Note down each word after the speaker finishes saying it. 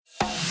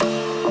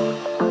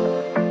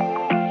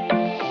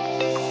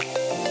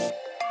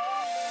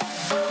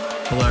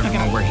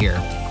everyone, we're here.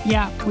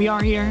 Yeah, we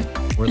are here.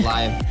 We're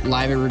live at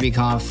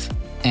RubyConf,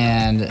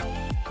 and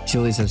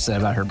Julie's upset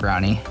about her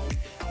brownie.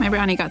 My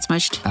brownie got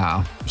smushed.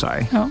 Oh,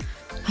 sorry. Oh.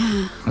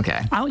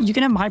 Okay. You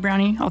can have my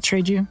brownie. I'll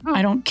trade you.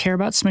 I don't care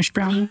about smushed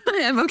brownie.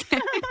 I'm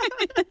okay.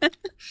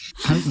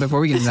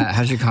 Before we get into that,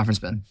 how's your conference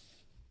been?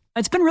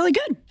 It's been really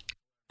good.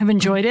 I've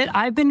enjoyed it.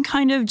 I've been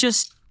kind of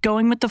just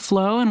going with the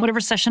flow and whatever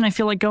session I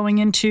feel like going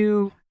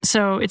into.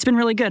 So it's been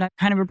really good. I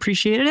kind of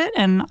appreciated it.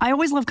 And I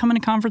always love coming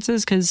to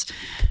conferences because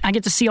I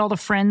get to see all the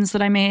friends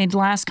that I made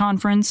last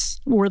conference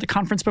or the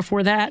conference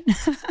before that.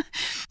 So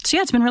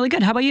yeah, it's been really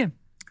good. How about you?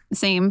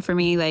 Same for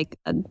me. It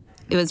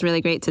was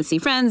really great to see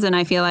friends. And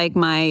I feel like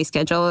my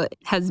schedule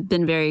has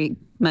been very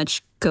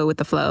much go with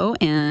the flow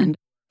and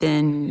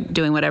been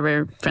doing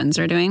whatever friends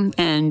are doing.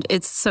 And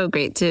it's so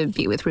great to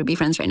be with Ruby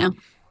friends right now.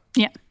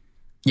 Yeah.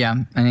 Yeah,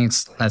 I think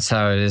that's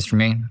how it is for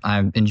me.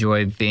 I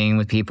enjoy being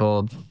with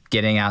people,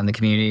 getting out in the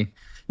community,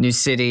 new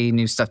city,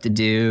 new stuff to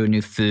do,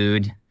 new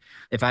food.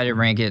 If I had to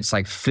rank it, it's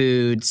like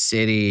food,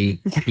 city,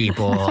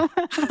 people,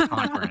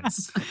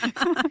 conference.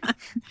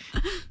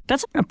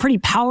 That's a pretty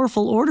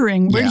powerful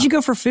ordering. Where did you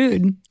go for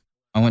food?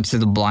 I went to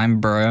the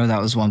Blind Burrow. That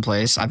was one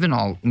place.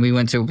 We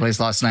went to a place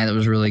last night that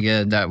was really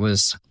good. That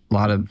was a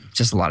lot of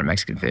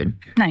Mexican food.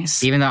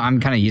 Nice. Even though I'm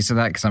kind of used to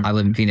that because I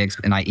live in Phoenix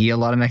and I eat a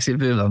lot of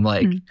Mexican food, I'm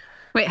like...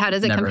 Wait, how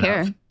does it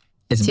compare? Enough.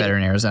 It's better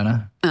in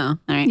Arizona. Oh, all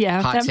right. Yeah.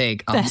 Hot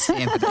take.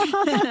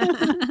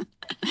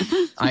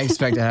 I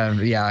expect to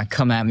have,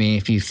 come at me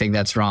if you think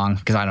that's wrong,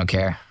 because I don't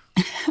care.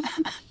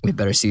 With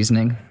better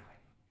seasoning.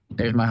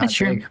 There's my hot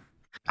take.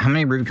 How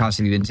many RubyConfs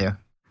have you been to?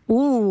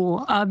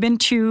 Ooh, I've been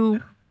to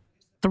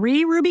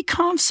 3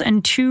 RubyConfs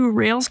and 2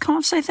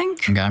 RailsConfs, I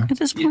think, at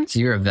this point.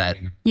 So you're a vet.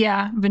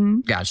 Yeah, I've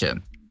been...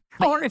 Gotcha.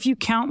 Or if you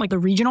count like the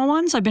regional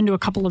ones, I've been to a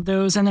couple of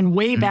those. And then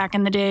way back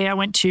in the day, I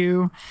went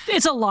to,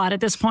 it's a lot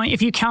at this point.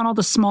 If you count all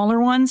the smaller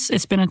ones,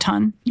 it's been a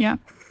ton. Yeah.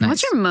 Nice.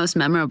 What's your most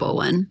memorable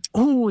one?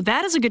 Oh,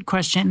 that is a good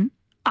question.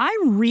 I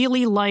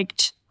really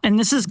liked, and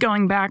this is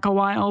going back a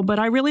while, but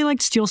I really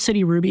liked Steel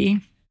City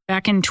Ruby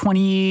back in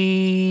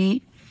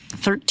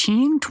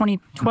 2013,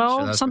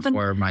 2012, that's something.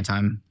 Before my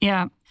time.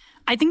 Yeah.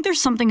 I think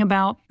there's something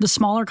about the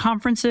smaller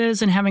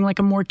conferences and having like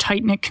a more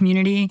tight-knit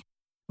community.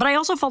 But I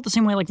also felt the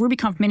same way. Like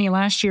RubyConf Mini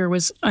last year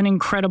was an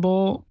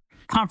incredible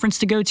conference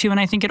to go to. And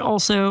I think it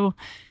also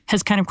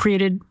has kind of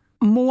created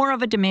more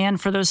of a demand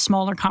for those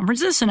smaller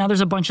conferences. So now there's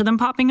a bunch of them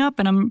popping up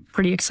and I'm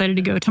pretty excited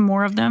to go to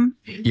more of them.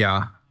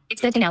 Yeah.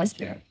 It's 13 hours.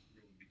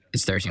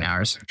 It's 13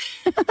 hours.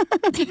 We're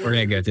going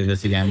to go through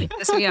this again.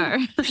 Yes, we are.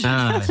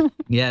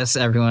 Yes,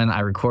 everyone.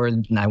 I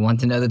record and I want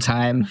to know the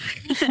time.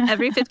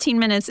 Every 15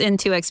 minutes in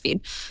 2x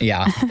speed.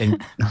 Yeah.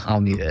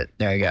 I'll mute it.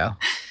 There you go.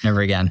 Never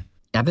again.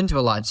 I've been to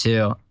a lot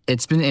too.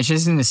 It's been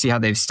interesting to see how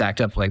they've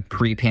stacked up like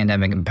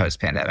pre-pandemic and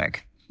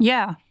post-pandemic.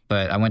 Yeah.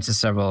 But I went to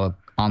several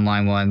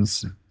online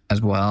ones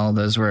as well.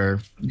 Those were,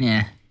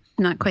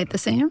 Not quite the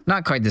same.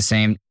 not quite the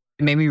same.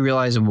 It made me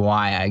realize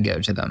why I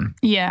go to them.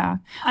 Yeah.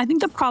 I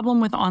think the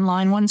problem with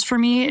online ones for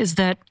me is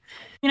that,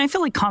 I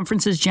feel like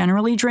conferences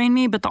generally drain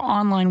me, but the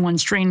online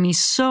ones drain me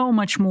so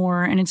much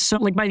more. And it's so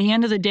like by the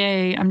end of the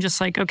day, I'm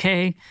just like,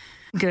 okay,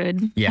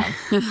 good. Yeah.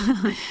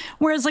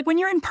 Whereas like when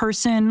you're in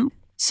person,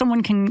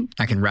 I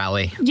can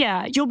rally.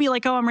 Yeah. You'll be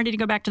like, oh, I'm ready to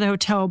go back to the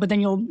hotel. But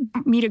then you'll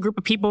meet a group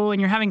of people and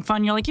you're having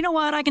fun. You're like, you know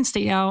what? I can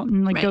stay out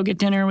and go get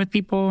dinner with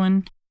people.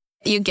 And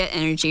you get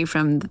energy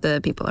from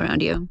the people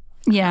around you.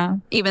 Yeah.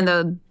 Even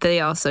though they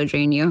also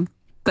drain you.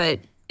 But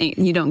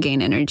you don't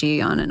gain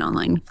energy on an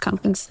online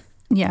conference.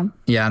 Yeah.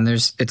 Yeah. And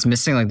it's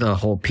missing like the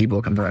whole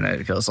people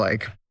component, it feels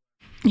like.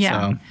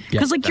 Yeah.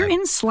 Because you're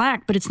in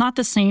Slack, but it's not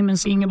the same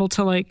as being able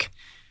to like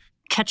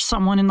catch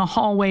someone in the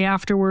hallway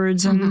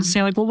afterwards and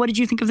say like, well, what did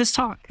you think of this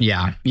talk?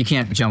 Yeah. You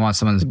can't jump on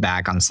someone's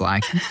back on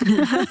Slack.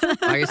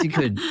 I guess you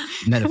could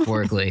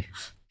metaphorically.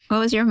 What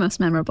was your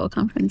most memorable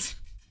conference?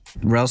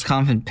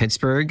 RailsConf in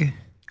Pittsburgh.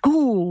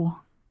 Ooh.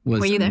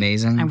 Was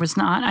amazing. I was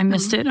not. I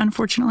missed it,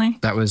 unfortunately.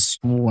 That was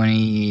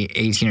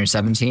 2018 or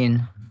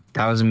 17.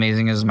 That was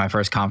amazing. It was my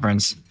first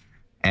conference.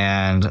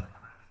 And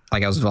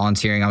like I was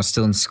volunteering. I was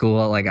still in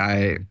school. Like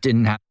I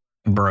didn't have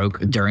broke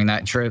during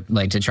that trip,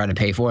 like to try to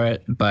pay for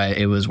it, but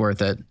it was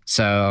worth it.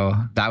 So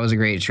that was a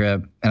great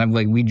trip. And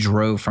we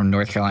drove from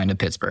North Carolina to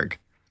Pittsburgh.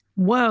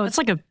 Whoa, it's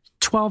like a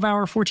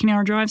 12-hour,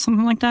 14-hour drive,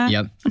 something like that.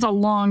 Yep. It's a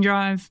long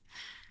drive.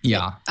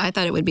 Yeah. I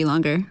thought it would be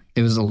longer.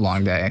 It was a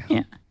long day.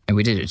 Yeah. And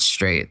we did it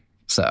straight.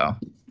 So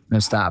no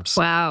stops.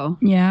 Wow.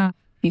 Yeah.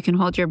 You can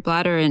hold your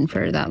bladder in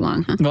for that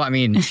long, huh? Well, I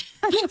mean,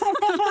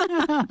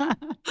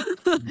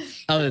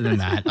 other than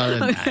that.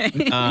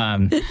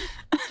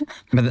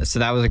 So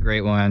that was a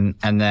great one.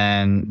 And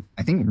then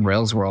I think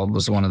Rails World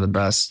was one of the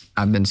best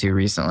I've been to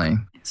recently.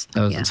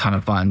 That was a ton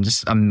of fun.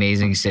 Just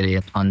amazing city,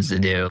 tons to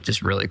do.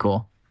 Just really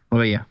cool. What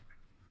about you?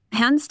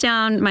 Hands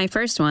down, my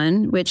first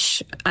one,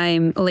 which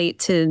I'm late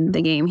to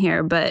the game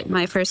here, but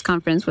my first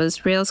conference was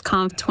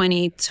RailsConf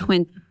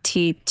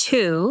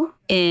 2022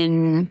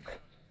 in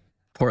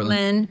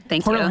Portland.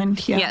 Thank you.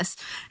 Yeah. Yes.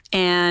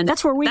 And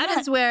that's where that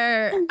is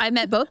where I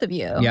met both of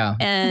you. Yeah.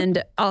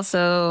 And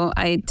also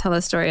I tell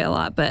a story a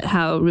lot, but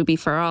how Ruby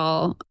for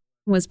All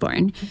was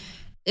born.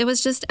 It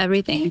was just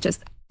everything,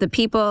 just the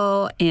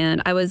people.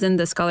 And I was in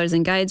the Scholars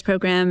and Guides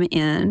program,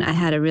 and I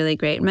had a really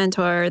great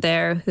mentor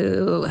there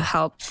who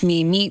helped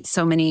me meet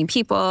so many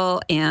people.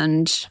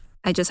 And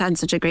I just had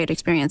such a great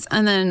experience.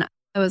 And then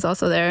I was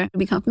also there at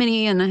RubyConf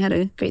Mini, and I had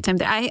a great time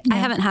there. I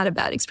haven't had a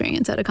bad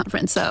experience at a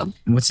conference. So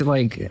what's it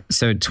like?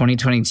 So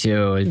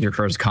 2022 is your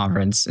first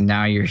conference, and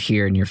now you're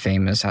here and you're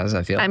famous. How does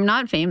that feel? I'm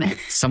not famous.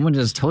 Someone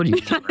just told you.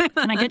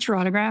 Can I get your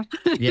autograph?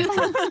 Yeah.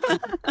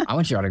 I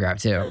want your autograph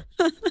too.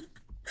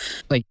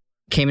 Like,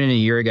 came in a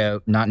year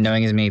ago, not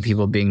knowing as many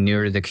people, being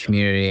newer to the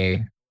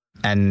community.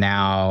 And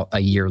now a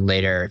year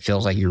later, it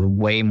feels like you're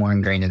way more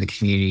ingrained in the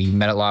community. You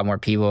met a lot more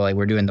people. Like,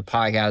 we're doing the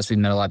podcast. We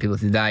met a lot of people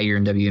through that. You're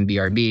in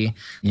WNBRB.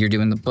 You're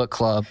doing the book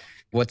club.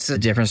 What's the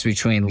difference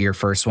between your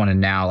first one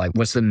and now? Like,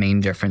 what's the main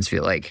difference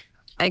feel like?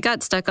 I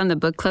got stuck on the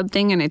book club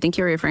thing, and I think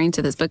you're referring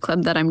to this book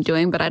club that I'm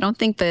doing, but I don't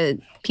think that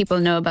people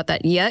know about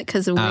that yet,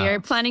 because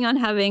we're planning on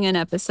having an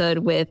episode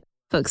with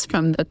folks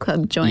from the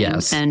club join.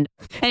 Yes. And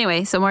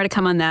anyway, so more to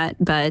come on that.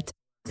 But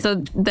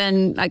so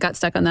then I got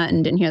stuck on that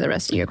and didn't hear the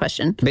rest of your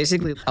question.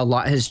 Basically, a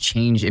lot has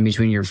changed in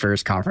between your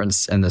first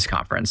conference and this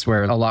conference,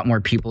 where a lot more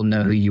people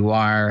know who you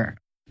are.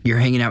 You're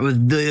hanging out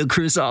with the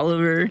Chris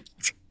Oliver.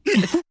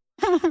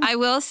 I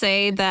will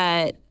say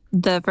that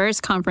the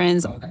first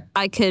conference,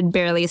 I could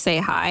barely say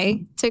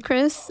hi to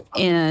Chris.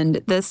 And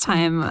this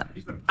time,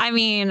 I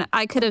mean,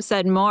 I could have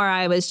said more.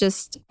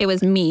 It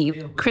was me.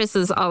 Chris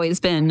has always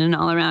been an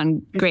all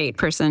around great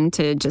person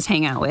to just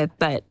hang out with.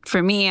 But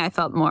for me, I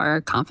felt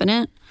more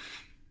confident.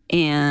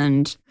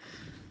 And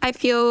I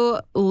feel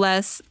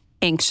less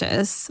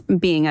anxious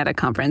being at a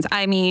conference.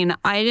 I mean,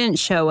 I didn't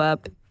show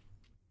up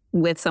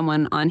with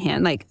someone on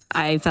hand. Like,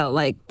 I felt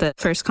like the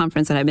first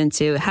conference that I've been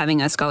to,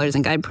 having a Scholars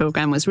and Guide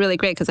program was really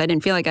great because I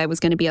didn't feel like I was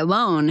going to be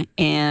alone.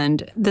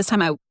 And this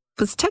time I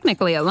was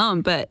technically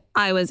alone, but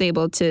I was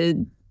able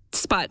to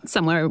spot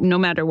somewhere, no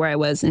matter where I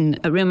was, in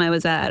a room I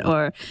was at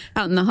or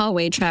out in the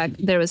hallway track,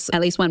 there was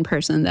at least one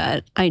person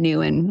that I knew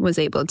and was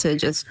able to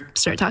just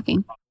start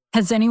talking.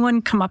 Has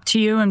anyone come up to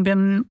you and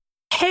been,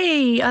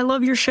 hey, I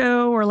love your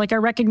show, or like, I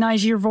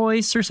recognize your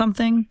voice or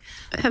something?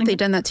 Have they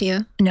done that to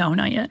you? No,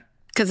 not yet.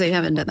 Because they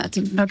haven't done that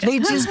to me. Okay. They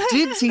just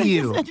did to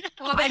you.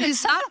 Well,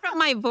 it's not from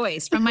my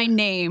voice, from my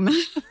name.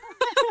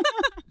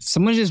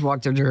 Someone just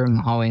walked up to her in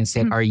the hallway and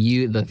said, "Are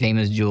you the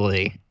famous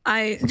Julie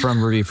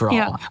from Ruby for All?"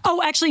 Yeah.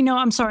 Oh, actually, no,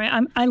 I'm sorry.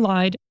 I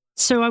lied.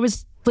 So I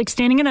was like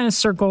standing in a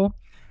circle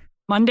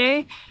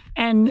Monday,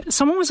 and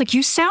someone was like,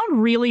 "You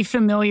sound really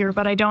familiar,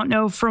 but I don't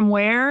know from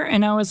where."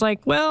 And I was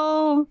like,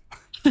 well,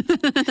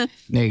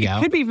 there you go.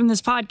 Could be from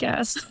this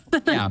podcast.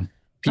 Yeah.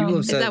 People have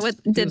Is said, that what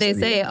did they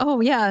say? Oh,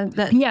 yeah.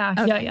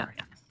 Yeah.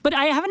 But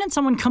I haven't had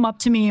someone come up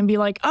to me and be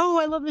like, "Oh,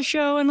 I love the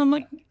show." And I'm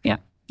like, yeah,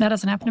 that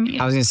doesn't happen to me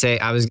yet. I was going to say,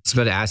 I was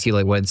about to ask you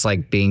like what it's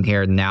like being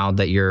here now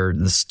that you're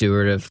the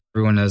steward of,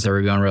 everyone knows the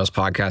Ruby on Rails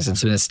podcast.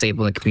 It's been a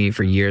staple in the community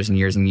for years and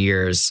years and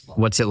years.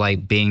 What's it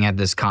like being at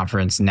this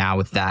conference now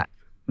with that?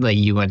 Like,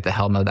 you went at the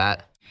helm of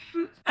that.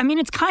 I mean,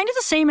 it's kind of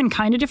the same and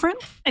kind of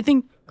different. I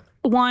think,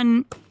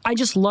 one, I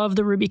just love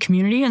the Ruby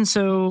community. And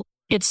so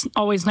it's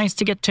always nice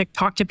to get to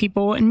talk to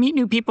people and meet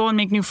new people and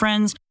make new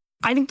friends.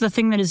 I think the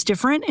thing that is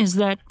different is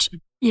that,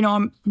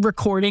 I'm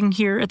recording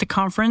here at the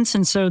conference.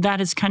 And so that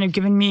has kind of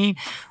given me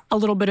a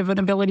little bit of an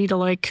ability to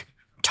like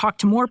talk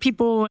to more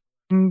people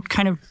and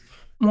kind of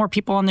more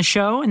people on the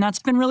show. And that's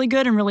been really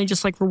good and really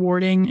just like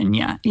rewarding. And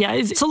yeah,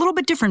 it's a little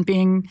bit different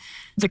being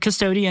the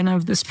custodian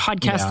of this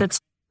podcast. That's,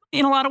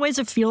 in a lot of ways,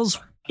 it feels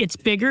it's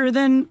bigger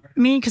than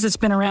me because it's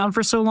been around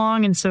for so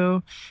long. And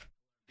so,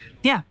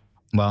 yeah.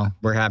 Well,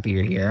 we're happy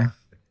you're here.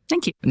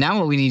 Thank you. Now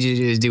what we need you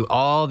to do is do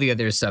all the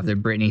other stuff that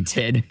Brittany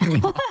did.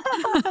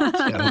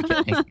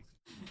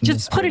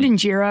 Just put it in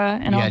Jira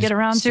and I'll get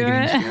around to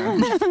it.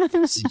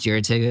 It's a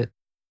Jira ticket.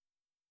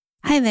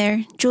 Hi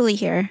there, Julie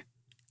here.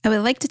 I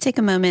would like to take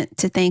a moment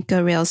to thank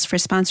GoRails for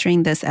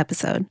sponsoring this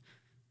episode.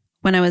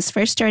 When I was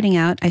first starting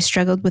out, I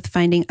struggled with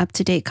finding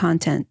up-to-date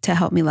content to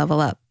help me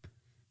level up.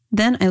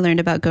 Then I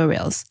learned about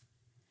GoRails.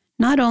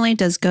 Not only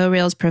does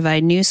GoRails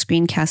provide new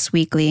screencasts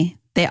weekly,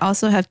 they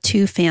also have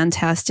 2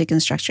 fantastic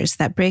instructors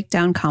that break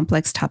down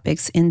complex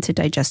topics into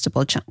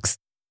digestible chunks.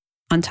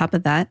 On top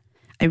of that,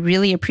 I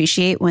really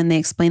appreciate when they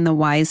explain the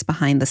whys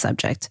behind the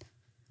subject.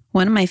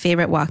 One of my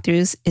favorite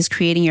walkthroughs is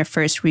creating your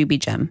first Ruby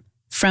gem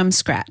from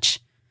scratch.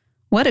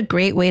 What a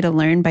great way to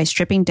learn by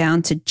stripping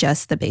down to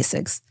just the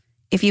basics.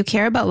 If you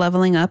care about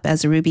leveling up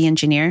as a Ruby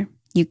engineer,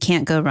 you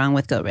can't go wrong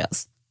with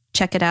GoRails.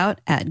 Check it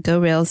out at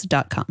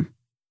gorails.com.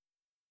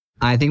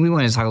 I think we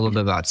want to talk a little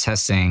bit about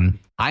testing.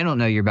 I don't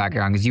know your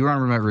background because you were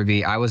on Remote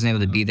Ruby. I wasn't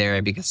able to be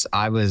there because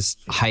I was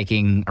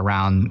hiking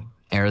around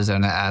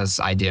Arizona as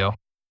I do.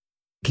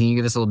 Can you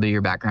give us a little bit of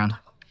your background?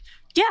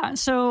 Yeah,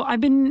 so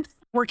I've been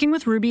working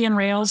with Ruby and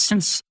Rails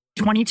since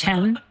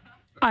 2010.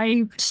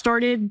 I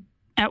started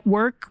at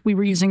work. We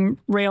were using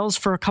Rails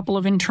for a couple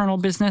of internal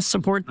business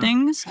support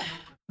things.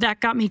 that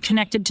got me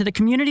connected to the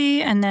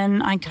community. And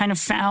then I kind of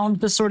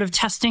found the sort of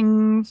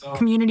testing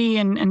community,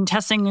 and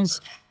testing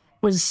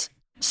was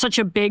such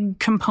a big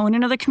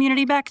component of the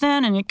community back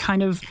then. And it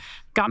kind of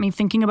got me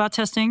thinking about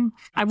testing.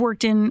 I've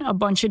worked in a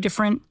bunch of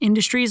different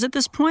industries at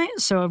this point.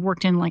 So I've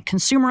worked in like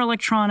consumer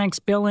electronics,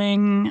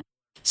 billing,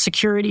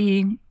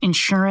 security,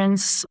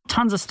 insurance,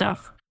 tons of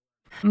stuff,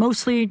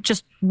 mostly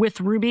just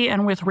with Ruby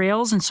and with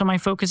Rails. And so my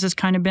focus has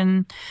kind of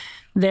been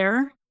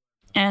there.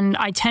 And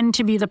I tend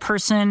to be the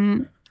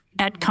person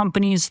at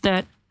companies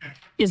that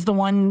is the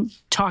one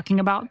talking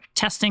about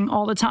testing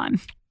all the time.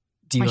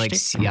 Do you like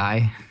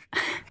CI?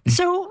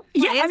 So,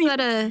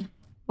 yeah.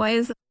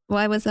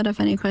 Why was that a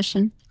funny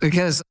question?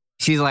 Because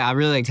she's like, I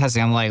really like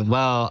testing. I'm like,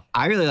 well,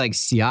 I really like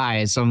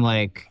CI. So I'm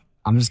like,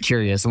 I'm just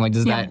curious. I'm like,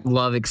 does that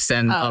love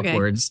extend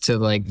upwards to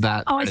like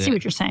that? Oh, I see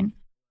what you're saying.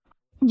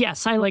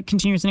 Yes, I like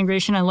continuous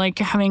integration. I like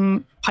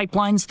having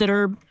pipelines that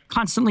are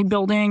constantly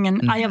building,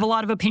 and I have a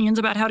lot of opinions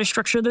about how to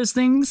structure those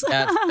things.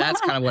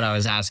 That's kind of what I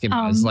was asking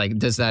about. Is like,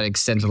 does that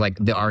extend to like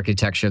the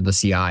architecture of the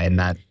CI and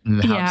that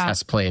and how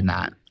tests play in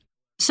that?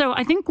 So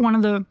I think one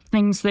of the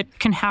things that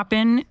can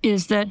happen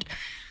is that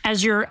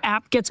as your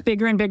app gets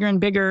bigger and bigger and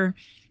bigger,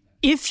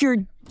 if you're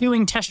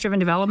doing test-driven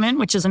development,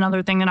 which is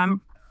another thing that I'm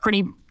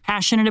pretty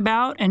passionate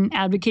about and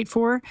advocate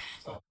for,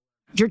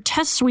 your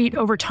test suite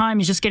over time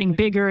is just getting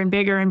bigger and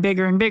bigger and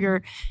bigger and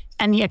bigger,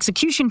 and the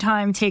execution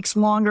time takes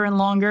longer and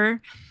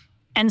longer.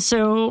 And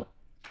so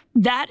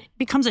that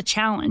becomes a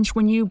challenge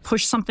when you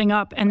push something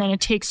up and then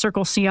it takes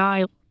Circle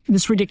CI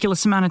this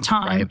ridiculous amount of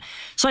time. Right.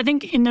 So I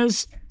think in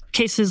those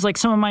cases, like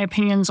some of my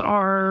opinions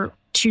are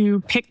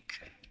to pick,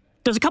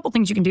 there's a couple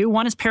things you can do.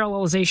 One is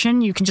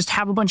parallelization. You can just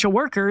have a bunch of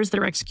workers that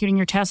are executing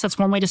your tests. That's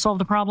one way to solve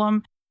the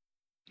problem.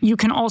 You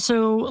can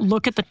also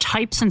look at the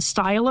types and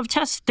style of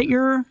tests that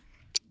you're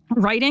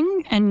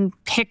writing and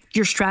pick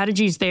your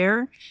strategies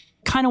there.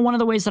 Kind of one of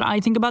the ways that I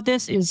think about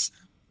this is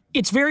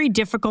it's very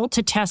difficult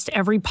to test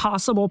every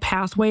possible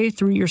pathway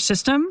through your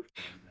system.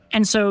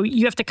 And so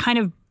you have to kind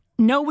of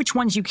know which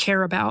ones you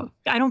care about.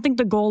 I don't think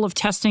the goal of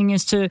testing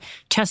is to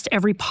test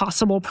every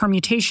possible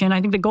permutation.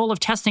 I think the goal of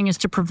testing is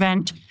to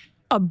prevent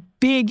a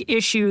big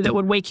issue that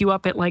would wake you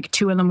up at like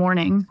 2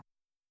 a.m.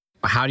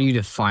 How do you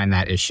define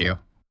that issue?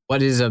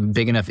 What is a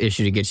big enough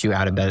issue to get you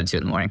out of bed at 2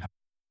 a.m?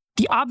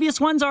 The obvious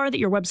ones are that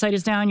your website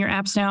is down, your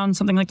app's down,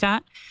 something like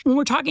that. When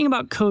we're talking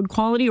about code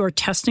quality or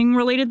testing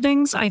related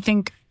things, I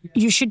think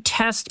you should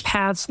test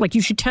paths, like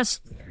you should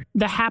test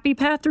the happy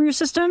path through your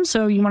system.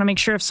 So you want to make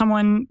sure if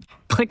someone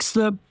clicks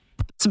the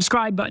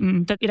subscribe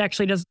button that it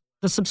actually does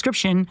the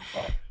subscription.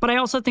 But I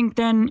also think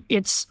then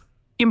it's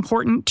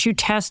important to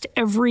test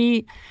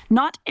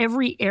not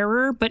every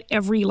error, but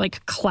every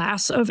like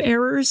class of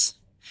errors.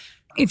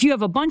 If you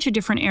have a bunch of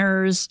different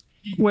errors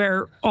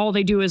where all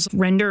they do is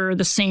render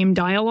the same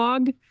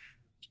dialogue,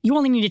 you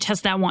only need to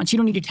test that once. You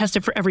don't need to test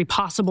it for every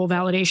possible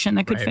validation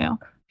that could fail.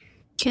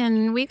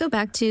 Can we go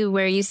back to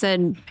where you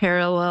said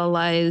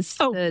parallelize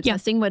the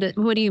testing?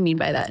 What do you mean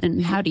by that?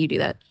 And how do you do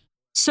that?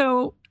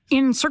 So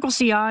in Circle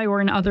CI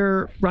or in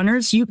other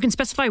runners, you can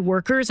specify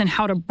workers and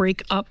how to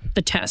break up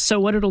the test. So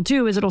what it'll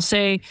do is it'll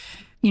say,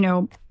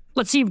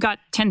 let's say you've got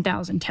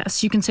 10,000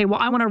 tests. You can say, well,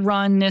 I want to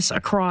run this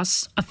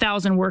across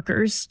 1,000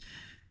 workers.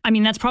 I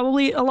mean, that's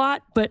probably a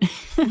lot, but...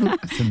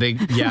 It's a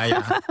big...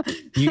 Yeah.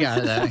 You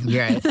got it.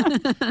 You're right.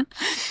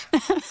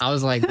 I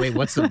was like, wait,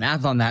 what's the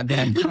math on that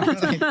then?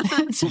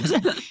 It's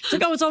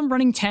like, so I'm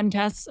running 10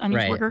 tests on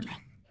each worker.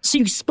 So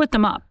you split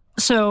them up.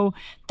 So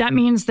that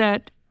means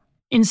that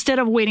instead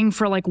of waiting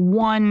for like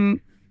one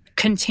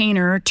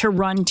container to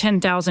run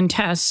 10,000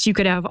 tests, you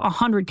could have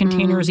 100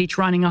 containers each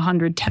running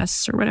 100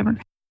 tests or whatever.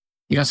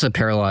 You also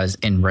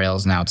parallelize in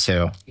Rails now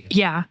too.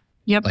 Yeah.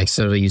 Yep. Like,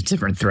 so to use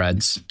different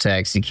threads to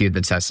execute the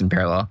tests in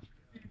parallel.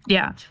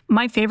 Yeah.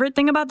 My favorite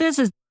thing about this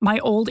is my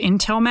old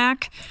Intel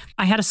Mac.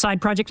 I had a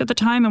side project at the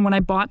time, and when I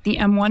bought the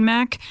M1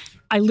 Mac,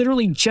 I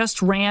literally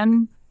just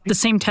ran the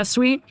same test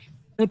suite.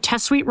 The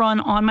test suite run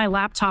on my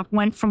laptop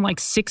went from like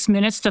 6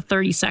 minutes to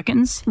 30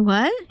 seconds.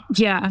 What?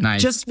 Yeah.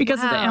 Nice. Just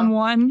because of the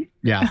M1.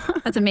 Yeah.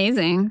 That's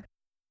amazing.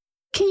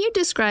 Can you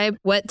describe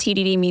what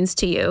TDD means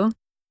to you?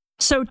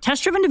 So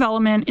test-driven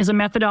development is a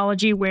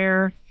methodology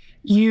where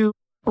you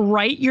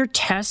write your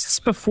tests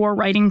before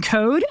writing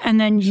code, and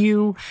then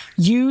you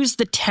use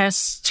the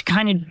tests to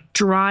kind of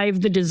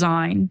drive the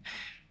design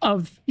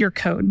of your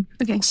code.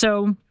 Okay.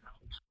 So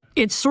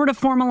it's sort of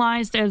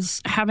formalized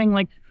as having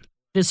like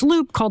this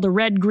loop called the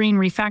red-green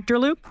refactor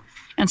loop.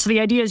 And so the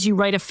idea is you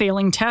write a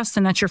failing test,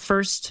 and that's your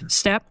first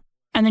step.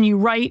 And then you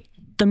write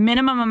the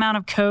minimum amount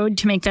of code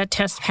to make that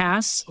test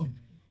pass.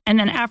 And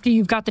then after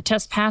you've got the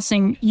test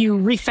passing, you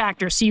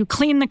refactor. So you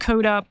clean the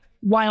code up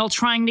while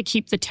trying to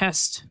keep the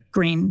test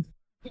green.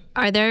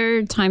 Are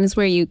there times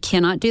where you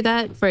cannot do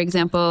that? For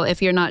example,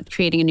 if you're not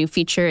creating a new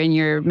feature and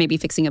you're maybe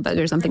fixing a bug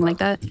or something like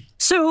that?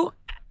 So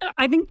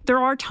I think there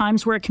are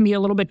times where it can be a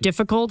little bit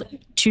difficult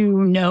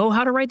to know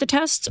how to write the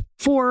test.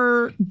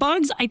 For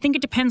bugs, I think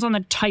it depends on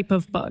the type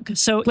of bug.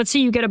 So let's say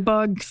you get a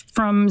bug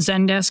from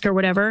Zendesk or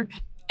whatever,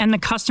 and the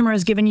customer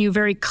has given you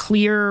very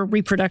clear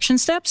reproduction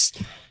steps.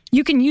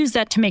 you can use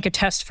that to make a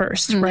test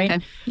first, right?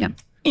 Okay. Yeah.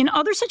 In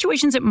other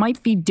situations, it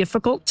might be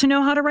difficult to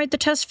know how to write the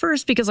test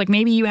first because like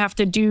maybe you have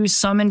to do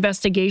some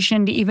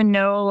investigation to even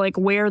know like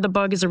where the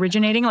bug is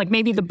originating. Like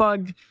maybe the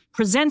bug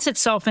presents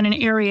itself in an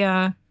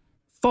area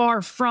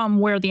far from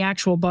where the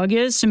actual bug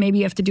is. So maybe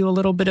you have to do a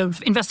little bit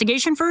of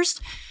investigation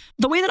first.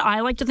 The way that I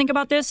like to think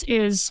about this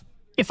is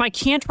if I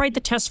can't write the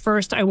test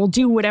first, I will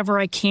do whatever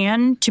I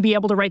can to be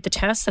able to write the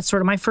test. That's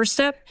sort of my first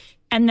step.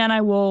 And then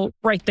I will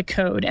write the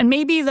code. And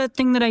maybe the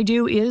thing that I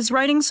do is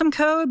writing some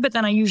code, but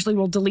then I usually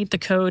will delete the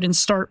code and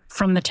start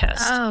from the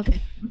test. Oh, okay.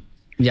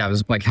 Yeah, it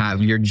was like kind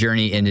of your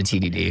journey into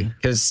TDD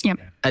because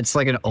it's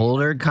like an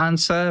older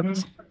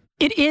concept.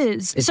 It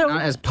is. It's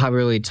not as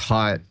popularly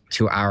taught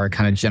to our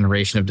kind of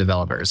generation of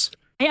developers.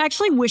 I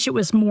actually wish it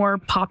was more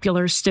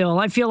popular still.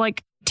 I feel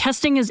like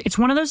testing it's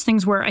one of those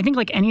things where I think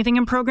like anything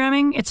in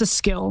programming, it's a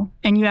skill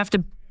and you have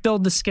to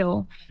build the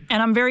skill.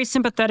 And I'm very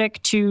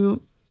sympathetic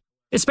to,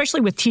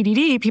 especially with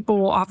TDD, people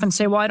will often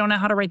say, well, I don't know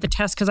how to write the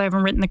test because I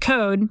haven't written the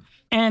code.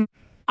 And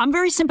I'm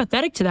very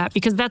sympathetic to that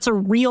because that's a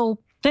real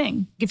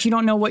thing. If you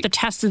don't know what the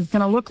test is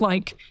going to look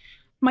like,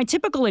 my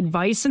typical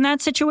advice in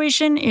that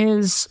situation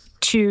is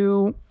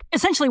to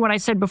essentially what I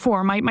said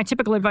before. My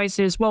typical advice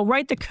is, well,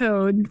 write the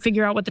code,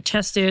 figure out what the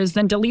test is,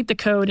 then delete the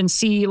code and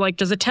see, like,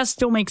 does the test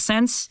still make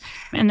sense?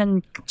 And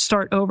then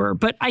start over.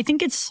 But I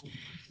think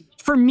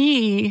for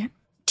me,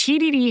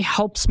 TDD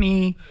helps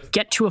me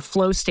get to a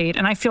flow state.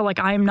 And I feel like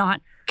I am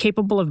not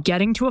capable of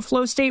getting to a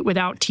flow state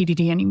without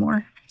TDD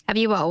anymore. Have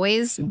you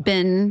always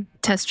been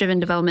test-driven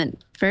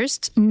development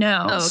first?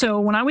 No. Oh, okay. So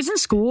when I was in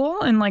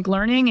school and like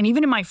learning, and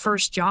even in my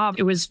first job,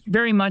 it was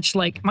very much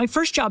like my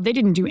first job, they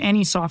didn't do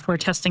any software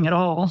testing at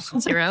all.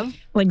 Zero?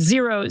 Like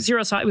zero.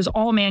 So it was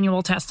all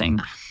manual testing.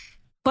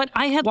 But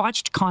I had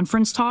watched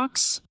conference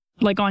talks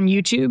like on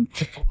YouTube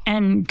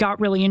and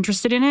got really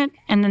interested in it.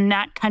 And then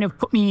that kind of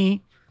put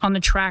me on the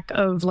track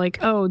of like,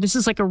 oh, this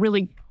is like a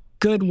really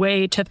good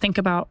way to think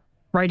about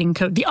writing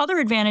code. The other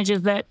advantage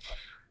is that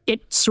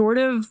it sort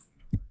of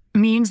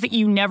means that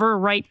you never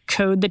write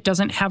code that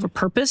doesn't have a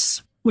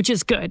purpose, which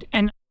is good.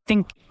 And I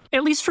think,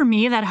 at least for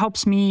me, that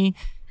helps me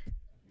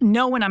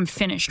know when I'm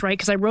finished, right?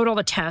 Because I wrote all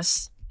the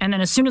tests, and then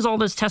as soon as all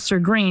those tests are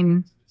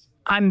green,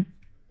 I'm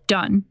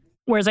done.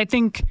 Whereas I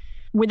think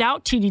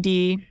without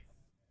TDD,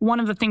 one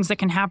of the things that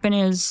can happen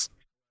is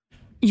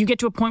you get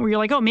to a point where you're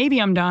like, oh,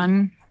 maybe I'm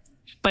done,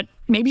 but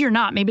maybe you're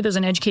not. Maybe there's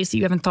an edge case that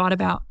you haven't thought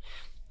about.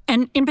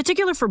 And in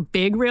particular for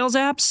big Rails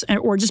apps,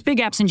 or just big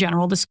apps in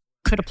general, this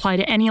could apply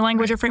to any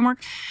language or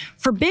framework.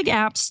 For big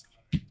apps,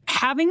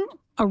 having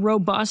a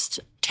robust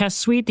test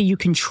suite that you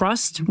can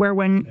trust, where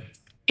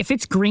if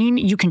it's green,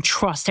 you can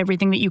trust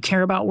everything that you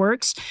care about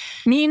works,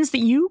 means that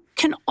you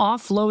can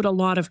offload a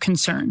lot of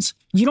concerns.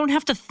 You don't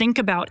have to think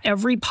about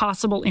every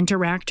possible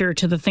interactor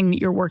to the thing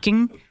that you're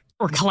working,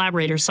 or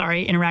collaborator,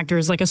 sorry. Interactor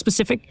is like a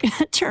specific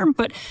term,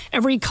 but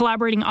every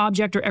collaborating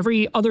object or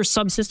every other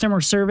subsystem or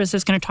service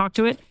is going to talk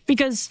to it.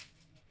 Because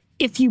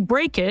if you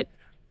break it,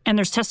 and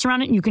there's tests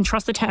around it, and you can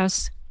trust the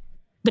test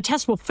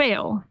will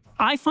fail.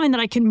 I find that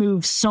I can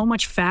move so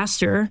much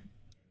faster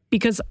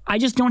because I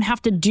just don't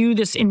have to do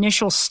this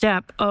initial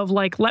step of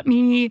like, let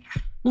me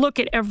look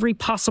at every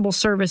possible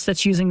service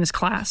that's using this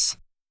class.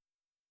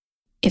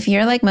 If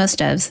you're like most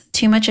devs,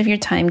 too much of your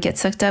time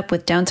gets sucked up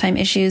with downtime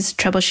issues,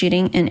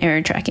 troubleshooting, and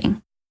error tracking.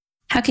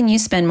 How can you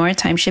spend more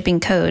time shipping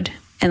code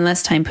and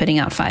less time putting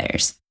out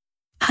fires?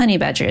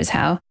 Honeybadger is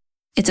how.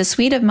 It's a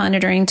suite of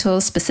monitoring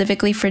tools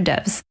specifically for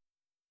devs.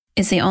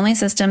 It's the only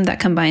system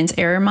that combines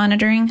error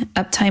monitoring,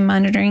 uptime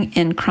monitoring,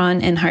 and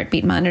cron and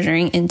heartbeat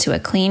monitoring into a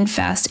clean,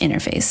 fast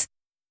interface.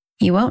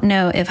 You won't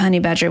know if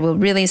Honeybadger will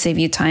really save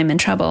you time and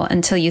trouble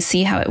until you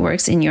see how it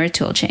works in your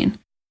toolchain.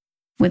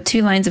 With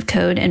 2 lines of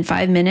code and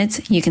 5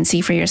 minutes, you can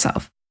see for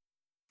yourself.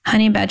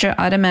 Honeybadger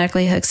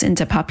automatically hooks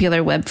into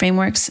popular web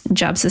frameworks,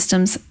 job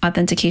systems,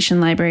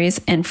 authentication libraries,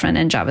 and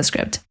front-end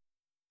JavaScript.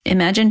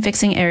 Imagine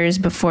fixing errors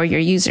before your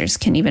users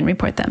can even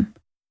report them.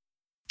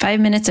 5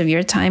 minutes of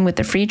your time with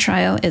the free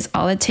trial is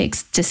all it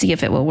takes to see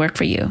if it will work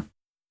for you.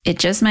 It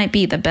just might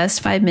be the best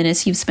 5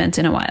 minutes you've spent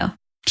in a while.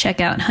 Check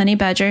out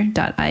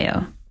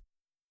honeybadger.io.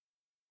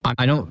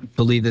 I don't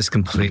believe this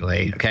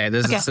completely. Okay.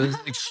 This is an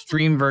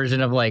extreme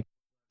version of like,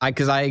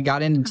 because I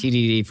got into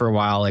TDD for a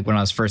while. Like when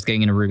I was first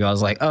getting into Ruby, I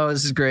was like, oh,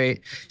 this is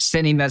great.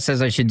 SendEmet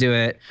says I should do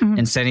it. Mm-hmm.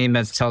 And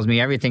SendEmet tells me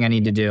everything I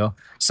need to do.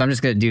 So I'm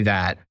just going to do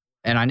that.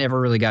 And I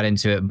never really got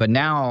into it. But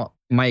now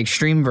my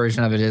extreme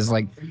version of it is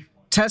like,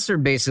 tests are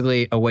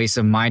basically a waste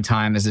of my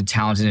time as a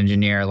talented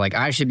engineer. Like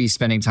I should be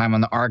spending time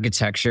on the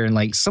architecture and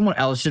like someone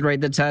else should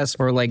write the test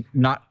or like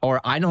not,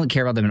 or I don't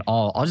care about them at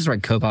all. I'll just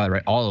write Copilot,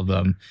 write all of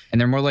them. And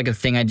they're more like a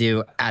thing I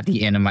do at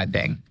the end of my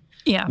thing.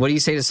 Yeah. What do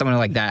you say to someone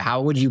like that?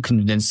 How would you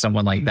convince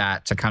someone like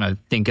that to kind of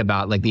think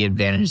about like the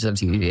advantages of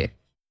TDD?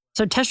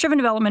 So test-driven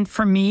development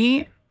for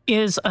me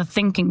is a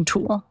thinking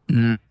tool.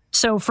 Mm-hmm.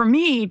 So for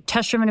me,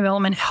 test-driven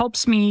development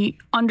helps me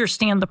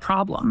understand the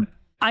problem.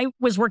 I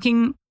was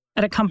working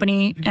at a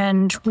company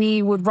and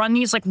we would run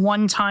these like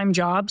one-time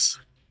jobs.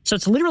 So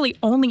it's literally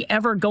only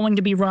ever going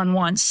to be run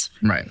once.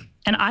 Right.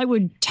 and I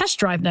would test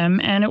drive them.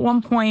 And at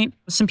one point,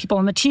 some people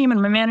on the team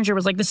and my manager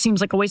was like, this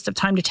seems like a waste of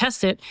time to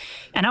test it.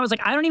 And I was like,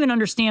 I don't even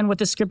understand what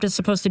this script is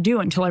supposed to do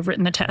until I've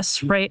written the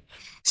tests, right?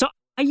 So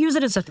I use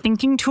it as a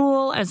thinking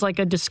tool, as like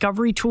a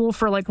discovery tool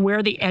for like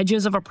where the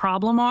edges of a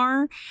problem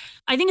are.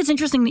 I think it's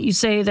interesting that you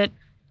say that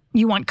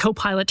you want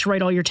Copilot to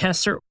write all your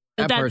tests, or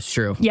that part's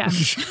true. Yeah.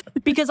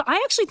 Because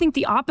I actually think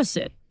the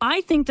opposite.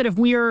 I think that if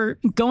we are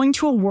going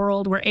to a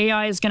world where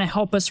AI is going to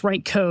help us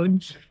write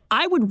code,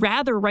 I would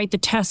rather write the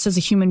tests as a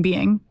human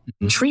being,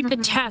 treat the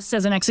tests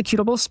as an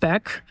executable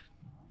spec,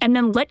 and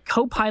then let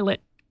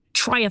Copilot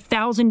try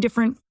 1,000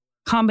 different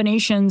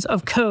combinations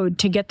of code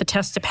to get the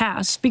test to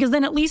pass. Because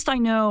then at least I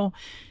know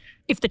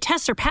if the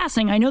tests are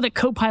passing, I know that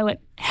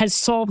Copilot has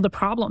solved the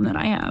problem that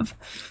I have.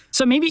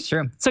 So maybe,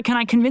 so can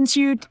I convince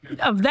you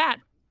of that?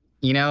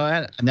 You know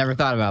what? I never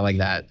thought about it like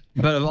that.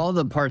 But of all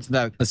the parts of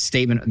that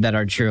statement that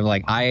are true,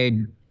 like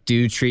I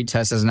do treat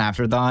tests as an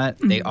afterthought.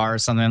 They are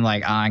something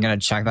like, I'm going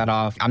to check that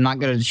off. I'm not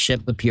going to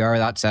ship the PR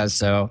without tests.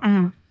 So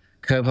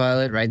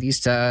Copilot, write these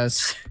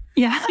tests.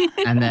 Yeah.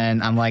 And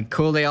then I'm like,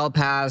 cool, they all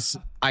pass.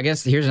 I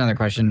guess here's another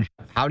question.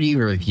 How do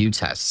you review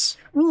tests?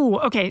 Ooh,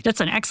 okay.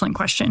 That's an excellent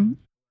question.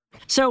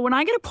 So when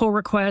I get a pull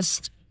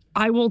request,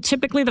 I will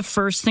typically, the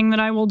first thing that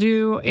I will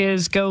do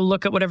is go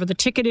look at whatever the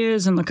ticket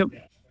is and look at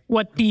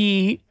what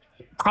the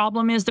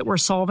problem is that we're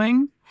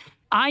solving.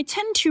 I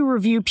tend to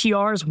review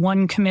PRs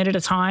one commit at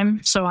a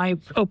time. So I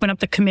open up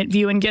the commit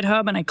view in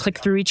GitHub and I click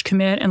through each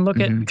commit and look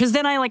at, because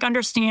then I like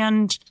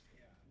understand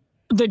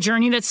the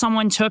journey that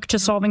someone took to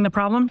solving the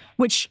problem,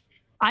 which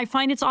I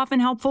find it's often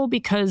helpful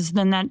because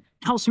then that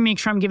helps me make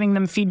sure I'm giving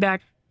them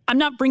feedback. I'm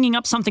not bringing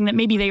up something that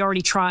maybe they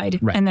already tried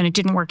and then it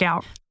didn't work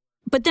out.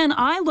 But then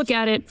I look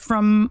at it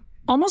from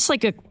almost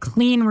like a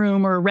clean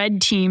room or a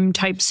red team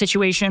type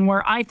situation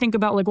where I think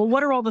about like, well,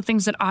 what are all the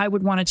things that I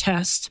would want to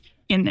test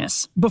in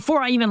this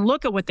before I even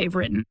look at what they've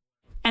written?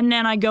 And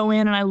then I go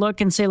in and I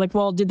look and say like,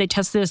 well, did they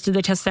test this? Did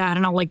they test that?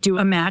 And I'll like do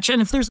a match.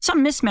 And if there's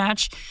some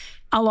mismatch,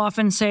 I'll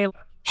often say,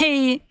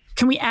 hey,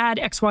 can we add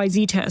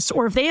XYZ tests?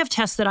 Or if they have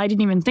tests that I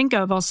didn't even think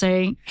of, I'll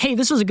say, hey,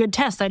 this was a good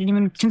test. I didn't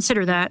even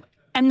consider that.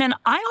 And then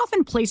I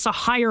often place a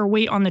higher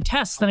weight on the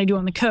tests than I do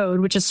on the code,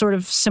 which is sort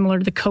of similar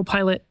to the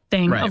Copilot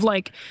thing of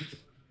like,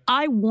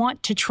 I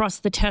want to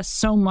trust the test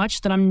so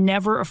much that I'm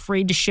never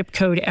afraid to ship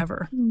code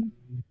ever.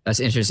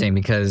 That's interesting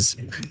because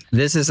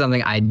this is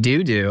something I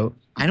do.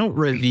 I don't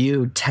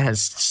review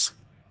tests.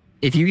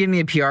 If you give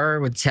me a PR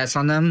with tests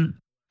on them,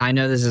 I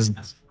know this is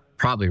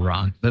probably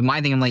wrong. But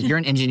my thing, I'm like, you're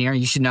an engineer.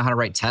 You should know how to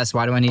write tests.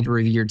 Why do I need to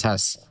review your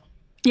tests?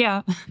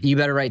 Yeah. You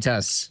better write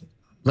tests.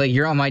 Like,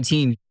 you're on my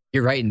team.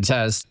 You're writing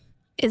tests.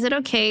 Is it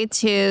okay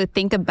to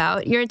think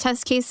about your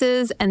test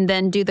cases and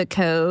then do the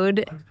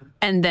code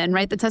and then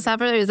write the test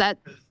after? Is that,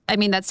 I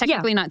mean, that's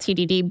technically not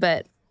TDD,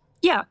 but.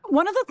 Yeah.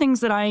 One of the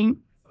things that I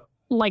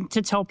like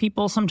to tell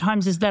people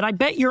sometimes is that I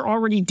bet you're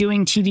already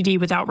doing TDD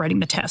without writing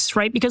the tests,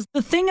 right? Because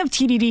the thing of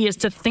TDD is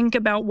to think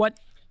about what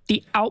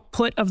the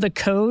output of the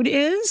code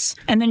is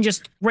and then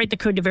just write the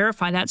code to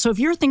verify that. So if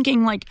you're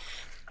thinking like,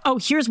 oh,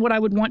 here's what I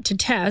would want to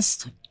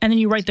test, and then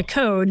you write the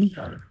code,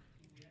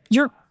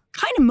 you're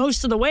kind of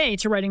most of the way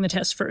to writing the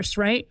test first,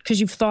 right? Because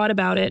you've thought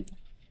about it.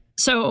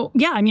 So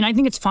yeah, I mean, I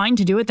think it's fine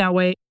to do it that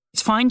way.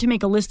 It's fine to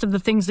make a list of the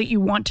things that you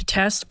want to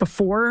test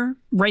before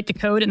write the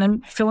code and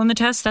then fill in the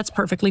test. That's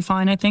perfectly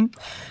fine, I think.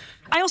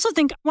 I also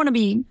think I want to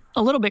be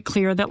a little bit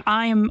clear that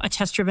I am a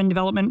test-driven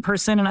development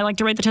person and I like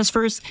to write the test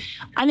first.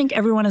 I think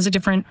everyone has a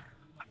different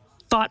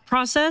thought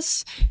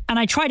process, and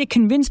I try to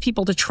convince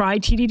people to try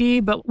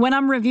TDD, but when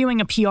I'm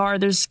reviewing a PR,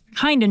 there's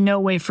kind of no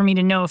way for me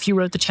to know if you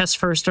wrote the test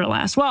first or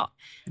last. Well,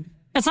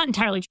 that's not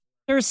entirely true.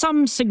 There are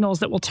some signals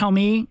that will tell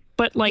me,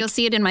 but like... You'll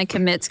see it in my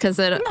commits because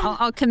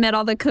I'll commit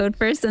all the code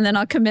first and then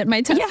I'll commit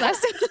my test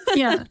last.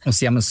 Yeah. Well,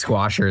 see, I'm a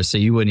squasher, so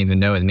you wouldn't even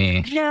know with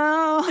me.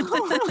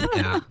 No.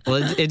 Yeah.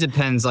 Well, it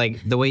depends.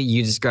 Like the way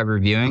you describe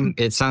reviewing,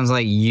 it sounds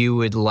like you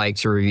would like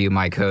to review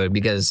my code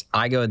because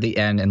I go at the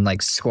end and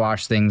like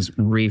squash things,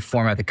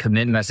 reformat the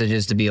commit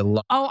messages to be a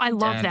lot. Oh, I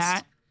love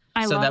that.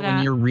 So that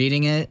when you're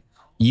reading it,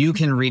 you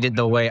can read it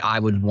the way I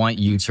would want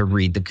you to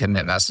read the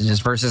commit messages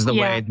versus the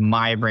way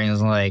my brain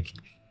is like,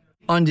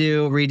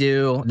 undo,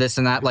 redo, this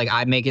and that. Like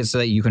I make it so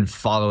that you can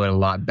follow it a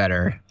lot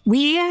better.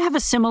 We have a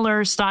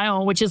similar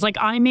style, which is like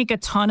I make a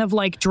ton of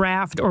like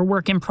draft or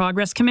work in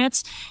progress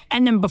commits.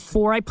 And then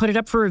before I put it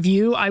up for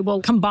review, I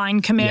will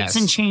combine commits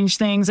and change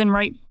things and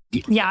write.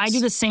 Yeah, I do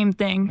the same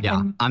thing.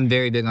 Yeah, I'm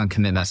very big on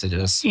commit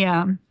messages.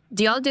 Yeah.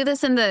 Do y'all do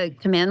this in the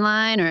command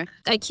line? Or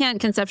I can't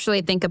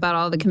conceptually think about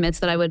all the commits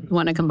that I would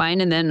want to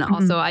combine. And then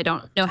also I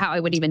don't know how I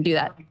would even do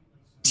that.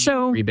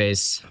 So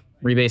Rebase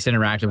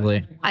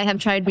interactively. I have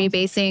tried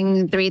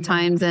rebasing 3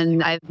 times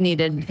and I've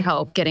needed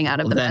help getting out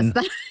of the mess.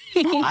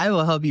 I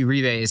will help you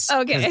rebase.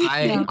 Okay.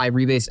 I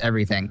rebase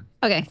everything.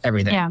 Okay.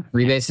 Everything. Yeah.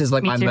 Rebase is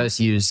like my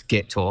most used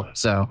Git tool.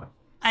 So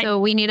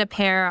we need a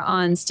pair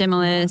on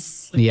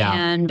stimulus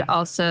and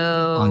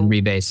also on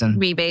rebasing.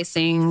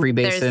 Freebasing,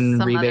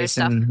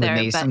 rebasing,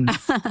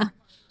 there.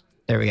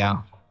 There we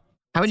go.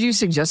 How would you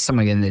suggest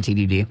someone get into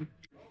TDD?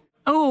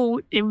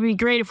 Oh, it would be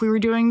great if we were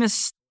doing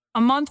this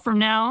a month from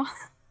now.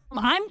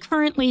 I'm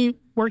currently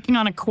working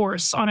on a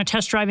course, on a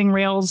test driving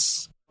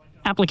Rails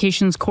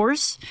applications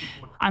course.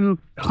 I'm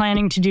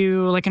planning to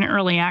do like an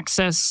early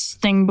access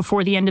thing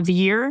before the end of the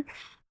year.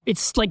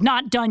 It's like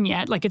not done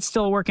yet. Like it's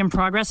still a work in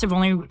progress. I've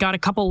only got a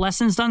couple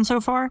lessons done so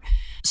far.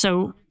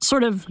 So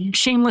sort of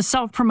shameless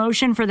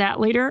self-promotion for that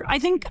later. I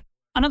think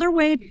another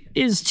way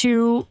is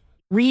to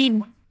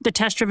read the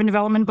test-driven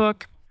development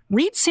book.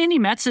 Read Sandy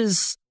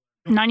Metz's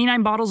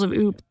 99 Bottles of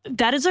OOP.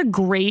 That is a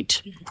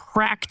great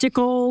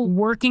practical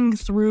working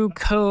through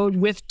code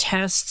with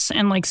tests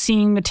and like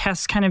seeing the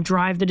tests kind of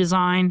drive the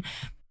design.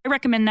 I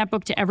recommend that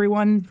book to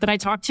everyone that I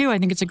talk to. I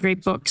think it's a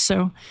great book.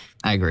 So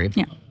I agree.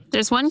 Yeah.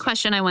 There's one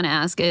question I want to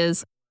ask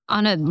is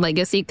on a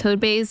legacy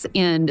code base,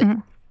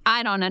 and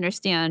I don't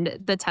understand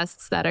the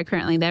tests that are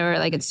currently there,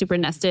 like it's super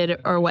nested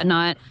or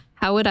whatnot.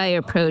 How would I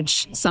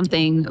approach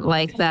something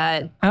like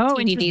that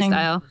TDD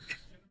style?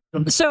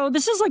 So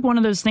this is like one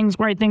of those things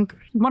where I think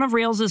one of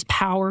Rails's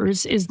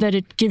powers is that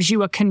it gives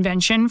you a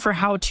convention for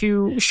how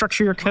to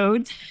structure your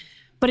code.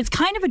 But it's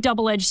kind of a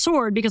double-edged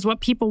sword because what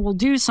people will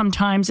do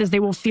sometimes is they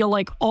will feel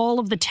like all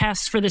of the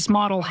tests for this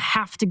model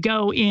have to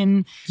go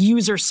in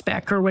user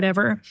spec or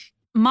whatever.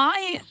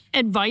 My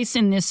advice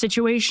in this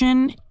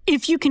situation,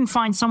 if you can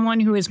find someone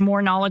who is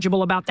more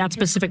knowledgeable about that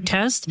specific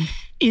test,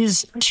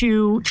 is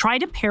to try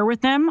to pair with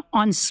them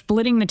on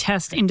splitting the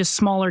test into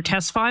smaller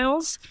test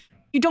files.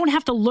 You don't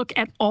have to look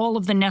at all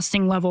of the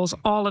nesting levels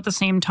all at the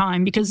same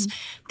time because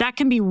that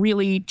can be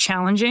really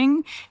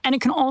challenging. And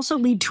it can also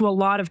lead to a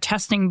lot of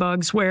testing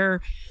bugs where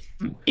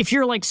if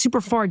you're like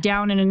super far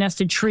down in a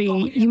nested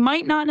tree, you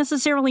might not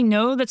necessarily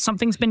know that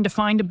something's been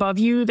defined above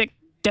you that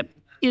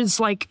is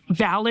like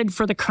valid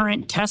for the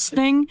current test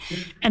thing.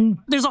 And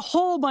there's a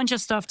whole bunch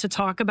of stuff to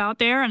talk about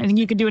there. And I think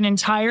you could do an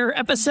entire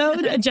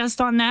episode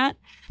just on that.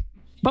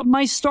 But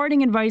my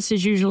starting advice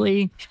is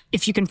usually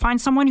if you can find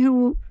someone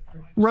who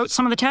wrote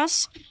some of the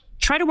tests,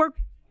 try to work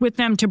with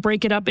them to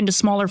break it up into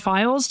smaller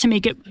files to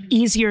make it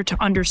easier to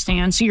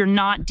understand so you're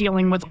not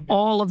dealing with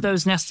all of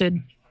those nested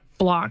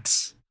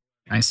blocks.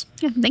 Nice.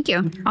 Yeah, thank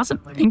you. Awesome.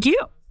 Thank you.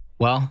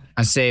 Well,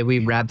 I say we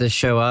wrap this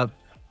show up.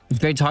 It's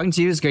great talking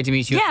to you. It's great to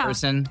meet you in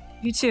person.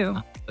 You too.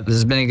 This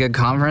has been a good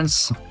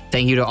conference.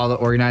 Thank you to all the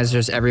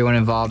organizers, everyone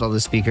involved, all the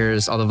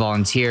speakers, all the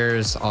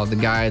volunteers, all the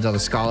guides, all the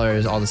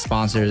scholars, all the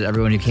sponsors,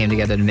 everyone who came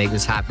together to make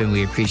this happen.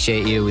 We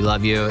appreciate you. We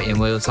love you. And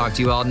we'll talk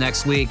to you all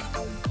next week.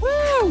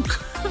 Woo!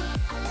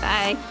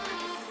 Bye.